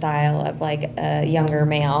gamer style of like a younger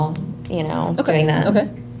male, doing that. Okay.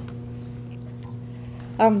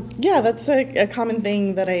 Yeah, that's a common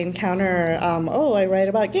thing that I encounter. I write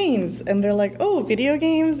about games, and they're like, oh, video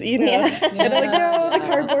games, Yeah. And I'm like, no, the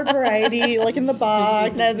cardboard variety, like in the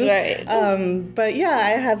box. That's right. But yeah,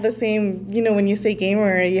 I had the same, when you say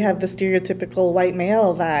gamer, you have the stereotypical white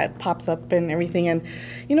male that pops up and everything. And,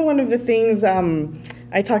 one of the things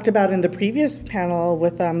I talked about in the previous panel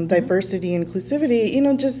with diversity and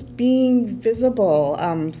inclusivity, just being visible,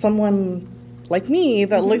 someone like me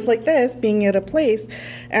that looks like this being at a place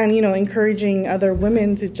and encouraging other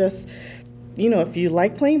women to just if you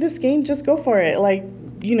like playing this game, just go for it. Like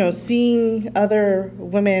seeing other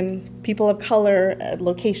women, people of color at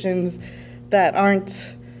locations that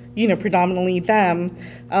aren't predominantly them,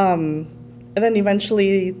 and then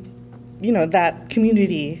eventually that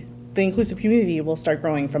community, the inclusive community, will start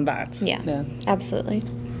growing from that. Yeah. Absolutely.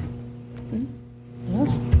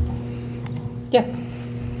 Yes. Yeah.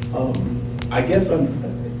 I guess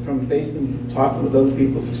based on talking with other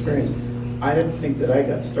people's experience, I didn't think that I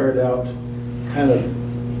got started out kind of,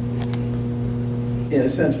 in a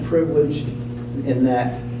sense, privileged in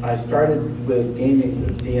that I started with gaming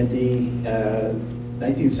with D&D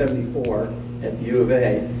 1974 at the U of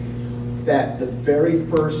A, that the very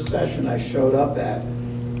first session I showed up at,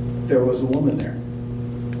 there was a woman there.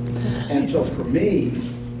 And so for me,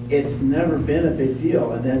 it's never been a big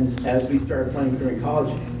deal. And then as we started playing during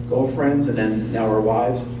college, girlfriends, and then now our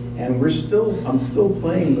wives, and I'm still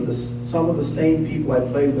playing with some of the same people I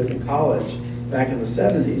played with in college back in the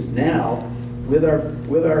 70s. Now, with our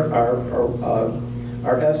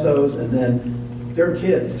SOs, and then their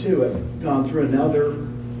kids too have gone through, and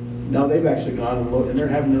now they've actually gone and they're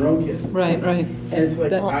having their own kids. Right. And it's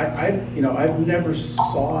like I've never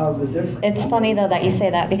saw the difference. It's funny though that you say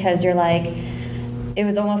that because you're like, it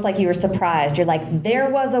was almost like you were surprised. You're like, there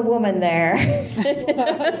was a woman there.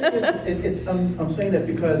 I'm saying that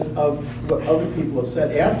because of what other people have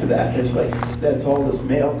said after that. It's like, that's all this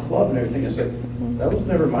male club and everything. It's like, that was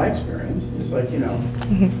never my experience. It's like,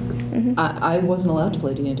 I wasn't allowed to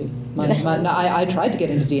play D&D. I tried to get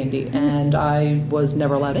into D&D, and I was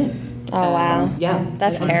never allowed in. Oh, wow. Yeah.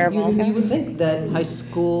 That's terrible. You would think that high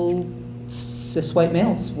school cis white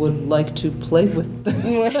males would like to play with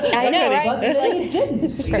I know, right? but they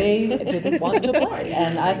didn't. They didn't want to play,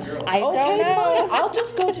 and I don't know. Fine, I'll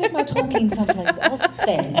just go take my Tolkien someplace else.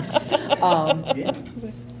 Thanks.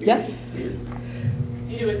 Yeah.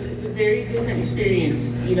 It's a very different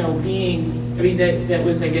experience, that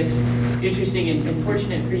was, I guess, interesting and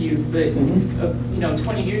fortunate for you, but,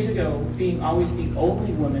 20 years ago, being always the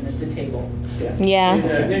only woman at the table. Yeah.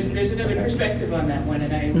 There's another perspective on that one,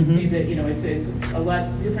 and I would say that, it's a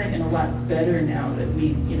lot different and a lot better now that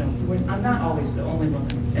I'm not always the only woman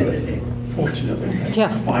at the table. Fortunately, Yeah.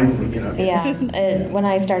 finally, Yeah. When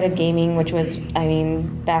I started gaming, which was,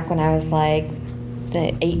 back when I was like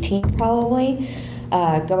the 18 probably.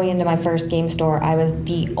 Going into my first game store, I was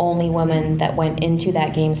the only woman that went into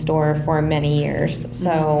that game store for many years.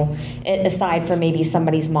 So, aside from maybe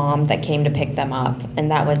somebody's mom that came to pick them up, and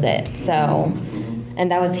that was it. So, and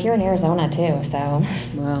that was here in Arizona too. So,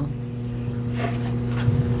 Wow.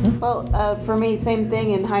 Well, for me, same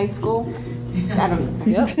thing in high school. I don't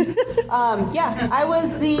know. Yep. Yeah, I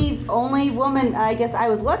was the only woman. I guess I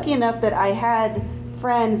was lucky enough that I had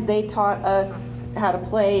friends. They taught us how to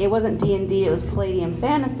play. It wasn't D&D, it was Palladium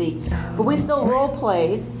Fantasy, but we still role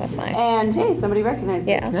played. That's nice. And hey, somebody recognized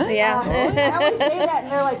it. Yeah. I always say that,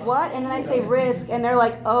 and they're like, "What?" And then I say Risk, and they're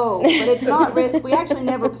like, "Oh, but it's not Risk. We actually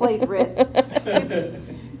never played Risk."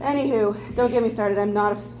 Anywho, don't get me started. I'm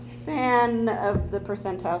not a fan of the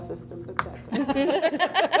percentile system, but that's okay.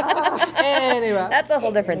 Anyway. That's a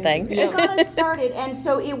whole different thing. It got us started, and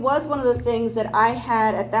so it was one of those things that I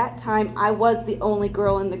had at that time. I was the only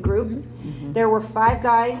girl in the group. There were 5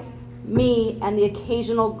 guys, me, and the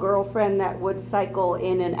occasional girlfriend that would cycle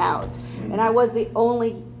in and out. And I was the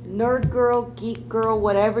only nerd girl, geek girl,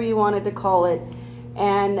 whatever you wanted to call it.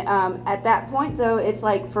 And at that point, though, it's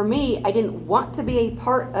like, for me, I didn't want to be a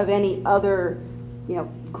part of any other,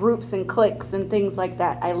 groups and cliques and things like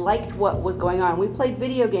that. I liked what was going on. We played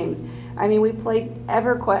video games. I mean, we played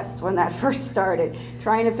EverQuest when that first started,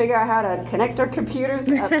 trying to figure out how to connect our computers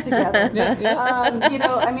up together.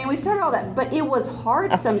 We started all that, but it was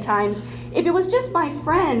hard sometimes. If it was just my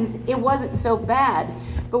friends, it wasn't so bad.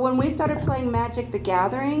 But when we started playing Magic the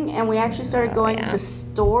Gathering and we actually started going to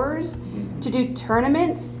stores to do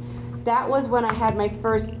tournaments, that was when I had my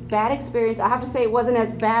first bad experience. I have to say it wasn't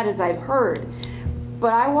as bad as I've heard.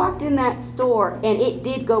 But I walked in that store and it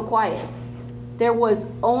did go quiet. There was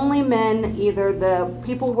only men, either the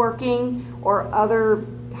people working or other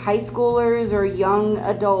high schoolers or young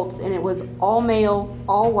adults, and it was all male,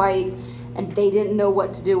 all white, and they didn't know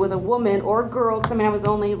what to do with a woman or a girl, because I was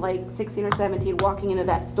only like 16 or 17 walking into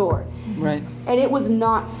that store. Right. And it was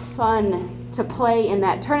not fun to play in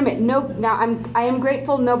that tournament. I am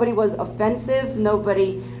grateful nobody was offensive,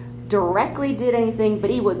 nobody directly did anything, but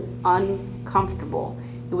he was uncomfortable.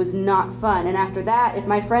 It was not fun. And after that, if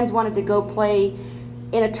my friends wanted to go play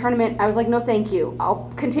in a tournament, I was like, no thank you. I'll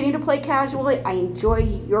continue to play casually. I enjoy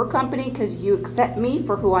your company because you accept me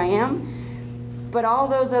for who I am. But all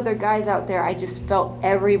those other guys out there, I just felt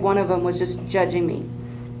every one of them was just judging me.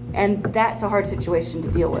 And that's a hard situation to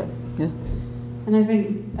deal with. Yeah. And I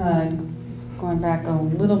think, going back a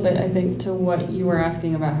little bit, I think to what you were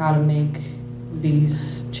asking about how to make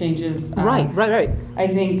these changes. Right. I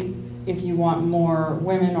think if you want more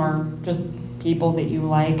women or just people that you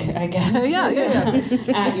like, I guess,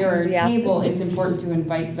 at your table, it's important to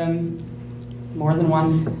invite them more than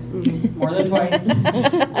once, more than twice.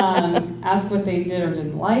 Ask what they did or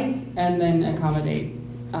didn't like, and then accommodate.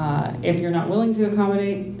 If you're not willing to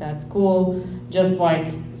accommodate, that's cool. Just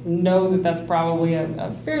know that that's probably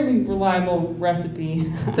a fairly reliable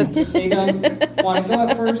recipe. If they don't want to go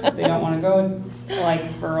at first, if they don't want to go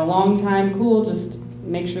for a long time, cool. Just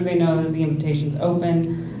make sure they know that the invitation's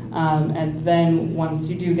open. And then once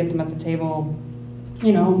you do get them at the table,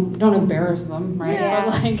 don't embarrass them, right? Yeah,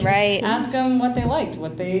 but right. Ask them what they liked,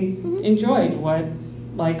 what they enjoyed, what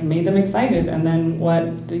made them excited, and then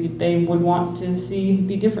what they would want to see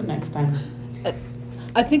be different next time.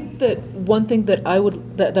 I think that one thing that I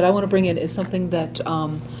want to bring in is something that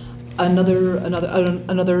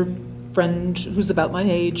another friend who's about my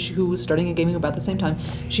age, who was starting in gaming about the same time,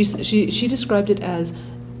 she described it as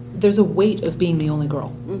there's a weight of being the only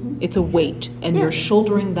girl. Mm-hmm. It's a weight, and you're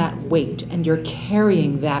shouldering that weight, and you're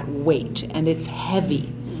carrying that weight, and it's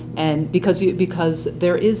heavy, and because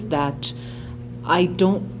there is that, I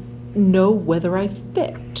don't know whether I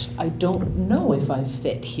fit. I don't know if I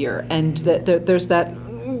fit here, and that there's that.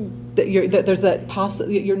 There's that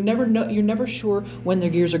you're never sure when their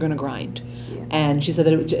gears are going to grind, and she said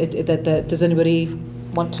that does anybody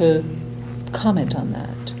want to comment on that?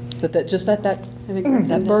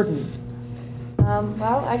 That burden.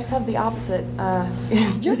 Well, I just have the opposite.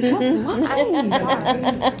 You're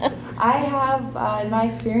I have, in my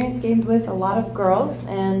experience, gamed with a lot of girls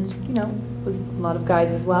and, with a lot of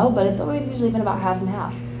guys as well, but it's always usually been about half and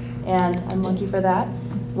half. And I'm lucky for that.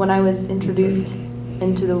 When I was introduced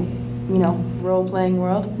into the, role-playing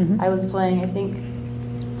world, I was playing, I think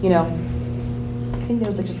there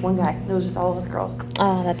was just one guy. It was just all of us girls.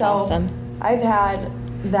 Oh, that's awesome. I've had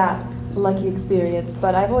that lucky experience,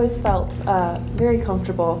 but I've always felt very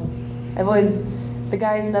comfortable. The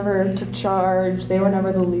guys never took charge. They were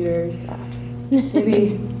never the leaders.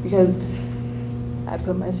 Maybe because I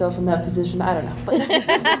put myself in that position. I don't know.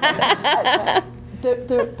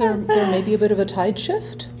 There may be a bit of a tide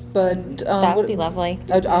shift, but That would be lovely,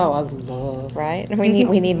 I would love. right?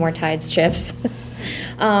 We need more tide shifts.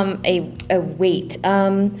 A weight.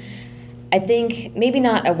 I think maybe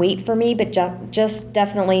not a weight for me, but just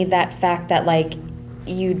definitely that fact that like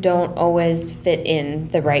you don't always fit in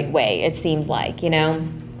the right way. It seems like, you know,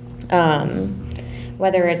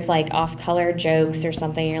 whether it's like off-color jokes or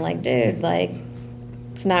something, you're like, dude, like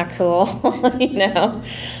it's not cool, you know,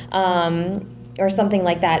 or something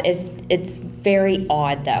like that. It's very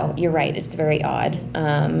odd though. You're right. It's very odd.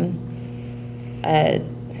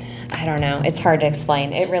 I don't know. It's hard to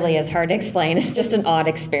explain. It really is hard to explain. It's just an odd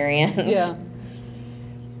experience. Yeah.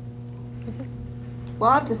 Well,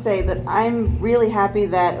 I have to say that I'm really happy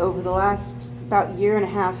that over the last about year and a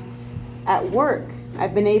half at work,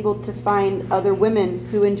 I've been able to find other women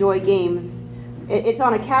who enjoy games. It's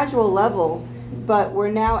on a casual level, but we're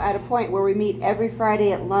now at a point where we meet every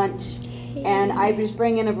Friday at lunch, and I just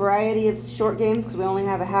bring in a variety of short games because we only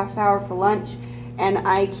have a half hour for lunch, and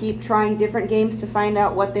I keep trying different games to find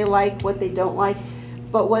out what they like, what they don't like.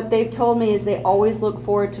 But what they've told me is they always look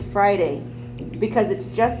forward to Friday because it's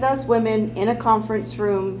just us women in a conference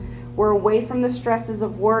room. We're away from the stresses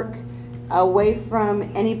of work, away from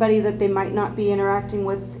anybody that they might not be interacting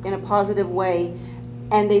with in a positive way,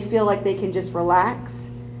 and they feel like they can just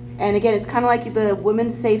relax. And again, it's kind of like the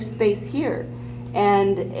women's safe space here.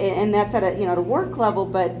 And that's at a, at a work level,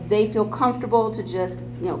 but they feel comfortable to just,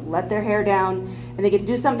 let their hair down, and they get to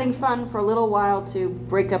do something fun for a little while to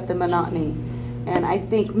break up the monotony. And I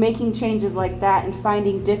think making changes like that and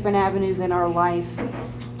finding different avenues in our life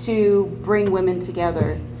to bring women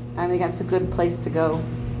together, I think that's a good place to go.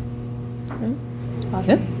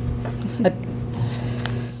 Awesome.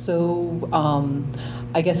 So,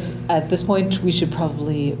 I guess at this point we should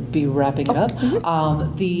probably be wrapping it up.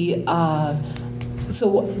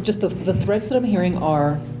 So just the threads that I'm hearing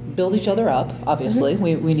are build each other up, obviously.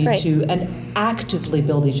 We need Right. to, and actively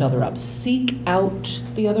build each other up. Seek out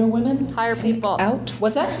the other women. Hire Seek people. out,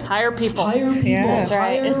 what's that? Hire people. Hire people. Yeah. That's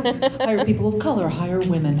right. Hire people of color, hire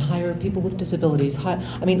women, hire people with disabilities,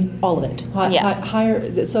 all of it. Yeah.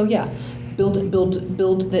 Hire, so yeah. Build it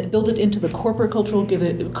into the corporate cultural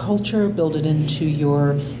culture, build it into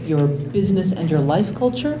your business and your life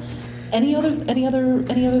culture. Any other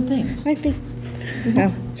things? I think,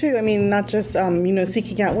 too, not just,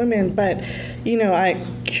 seeking out women, but, I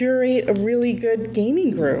curate a really good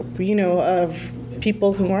gaming group, of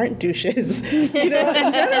people who aren't douches, in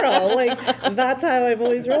general. Like, that's how I've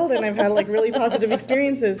always rolled, and I've had, really positive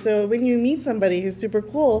experiences. So when you meet somebody who's super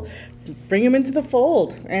cool, bring them into the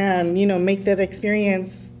fold and, make that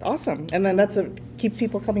experience awesome. And then keeps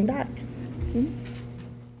people coming back.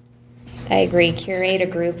 I agree. Curate a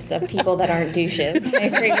group of people that aren't douches. I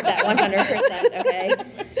agree with that 100%. Okay,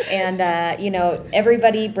 and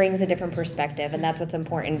everybody brings a different perspective, and that's what's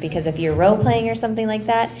important. Because if you're role playing or something like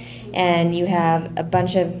that, and you have a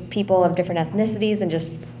bunch of people of different ethnicities and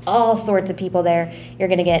just all sorts of people there, you're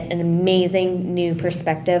going to get an amazing new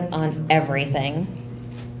perspective on everything.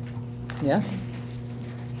 Yeah.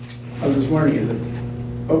 I was just wondering, is it,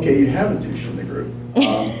 okay, you have a douche in the group.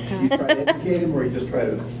 You try to educate him or you just try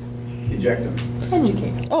to eject them?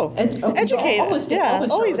 Educate. Educate. Always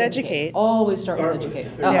Always educate. Always start with educate.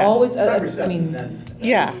 Always, Then.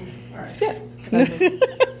 Yeah. All right. yeah.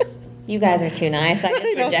 You guys are too nice. I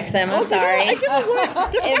just reject them. I'm sorry.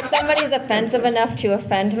 If somebody's offensive enough to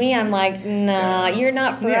offend me, I'm like, nah, you're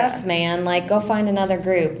not for us, man. Like, go find another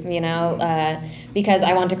group, because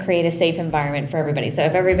I want to create a safe environment for everybody. So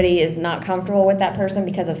if everybody is not comfortable with that person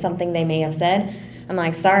because of something they may have said, I'm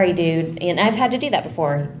like, sorry, dude. And I've had to do that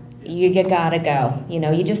before. You gotta go.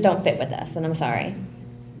 You just don't fit with us, and I'm sorry.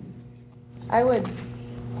 I would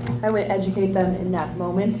educate them in that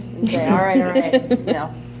moment and say, all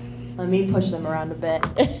right, let me push them around a bit,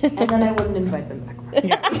 and then I wouldn't invite them back.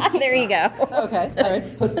 There you go. Okay, all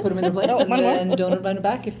right. Put them in their place, and then don't invite them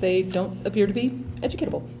back if they don't appear to be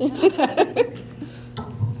educatable.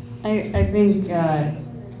 I think,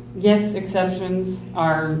 yes, exceptions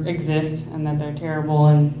exist and that they're terrible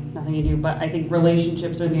and nothing you do, but I think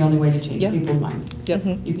relationships are the only way to change people's minds. Yep.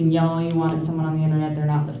 You can yell all you want at someone on the internet, they're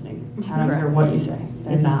not listening. I don't care what you say,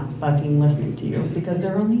 they're not fucking listening to you because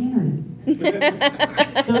they're on the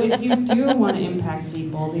internet. So if you do want to impact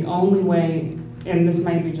people, the only way, and this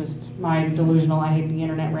might be just my delusional, I hate the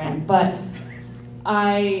internet rant, but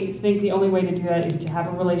I think the only way to do that is to have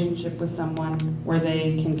a relationship with someone where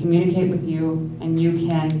they can communicate with you and you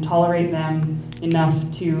can tolerate them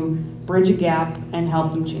enough to bridge a gap and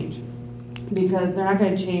help them change. Because they're not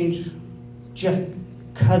going to change just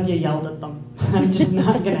because you yelled at them. That's just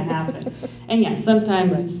not going to happen. And yeah,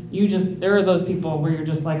 sometimes there are those people where you're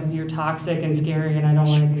just like, you're toxic and scary and I don't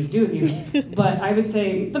want to do with you. But I would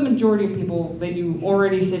say the majority of people that you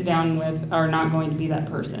already sit down with are not going to be that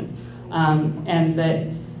person. And that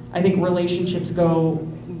I think relationships go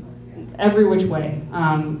every which way.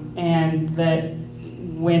 And that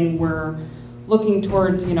when we're looking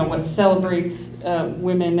towards, what celebrates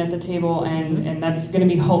women at the table, and that's going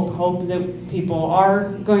to be hope that people are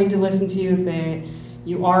going to listen to you, that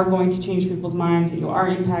you are going to change people's minds, that you are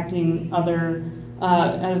impacting other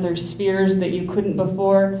spheres that you couldn't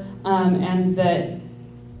before, and that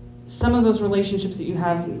some of those relationships that you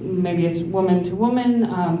have, maybe it's woman to woman,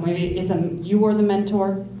 maybe it's you are the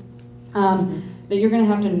mentor, that you're going to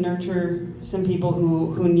have to nurture some people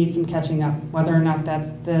who need some catching up, whether or not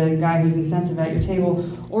that's the guy who's insensitive at your table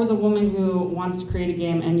or the woman who wants to create a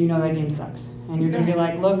game and that game sucks. And you're going to be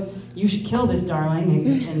like, look, you should kill this darling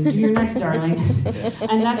and do your next darling.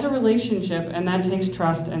 And that's a relationship, and that takes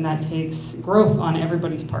trust, and that takes growth on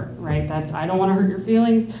everybody's part, right? I don't want to hurt your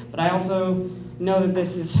feelings, but I also know that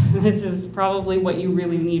this is probably what you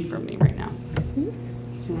really need from me right now.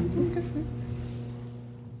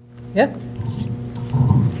 Yep.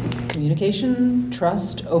 Communication,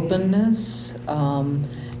 trust, openness,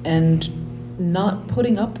 and not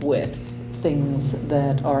putting up with things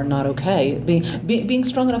that are not okay. Being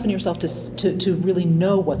strong enough in yourself to really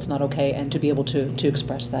know what's not okay and to be able to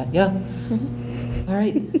express that. Yeah. Mm-hmm. All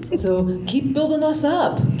right. So keep building us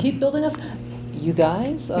up. Keep building us. You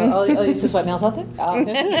guys, I'll use this white males out there.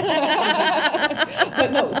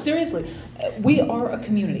 But no, seriously, we are a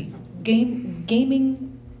community.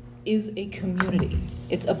 Gaming is a community.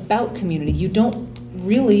 It's about community. You don't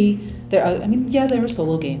really, there are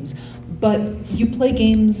solo games, but you play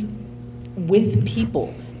games with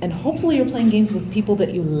people, and hopefully you're playing games with people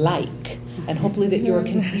that you like, and hopefully that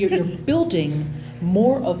you're building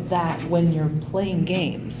more of that when you're playing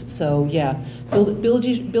games. So yeah, build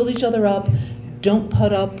each other up. Don't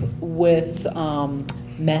put up with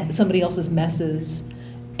somebody else's messes,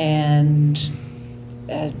 and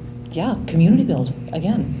community build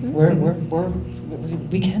again.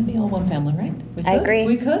 We can be all one family, right? I agree.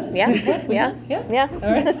 We could. Yeah. We could. Yeah.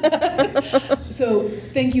 All right. So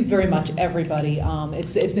thank you very much, everybody.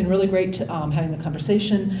 It's been really great having the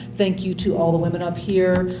conversation. Thank you to all the women up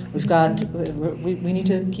here. We need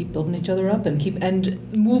to keep building each other up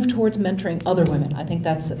and move towards mentoring other women. I think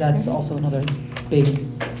that's also another big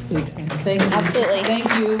thing. Thank you. Absolutely.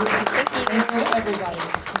 Thank you. Thank you, everybody.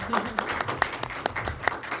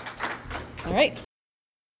 All right.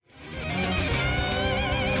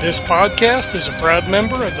 This podcast is a proud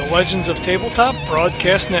member of the Legends of Tabletop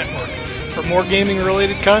Broadcast Network. For more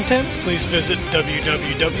gaming-related content, please visit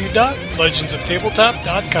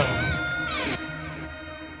www.legendsoftabletop.com.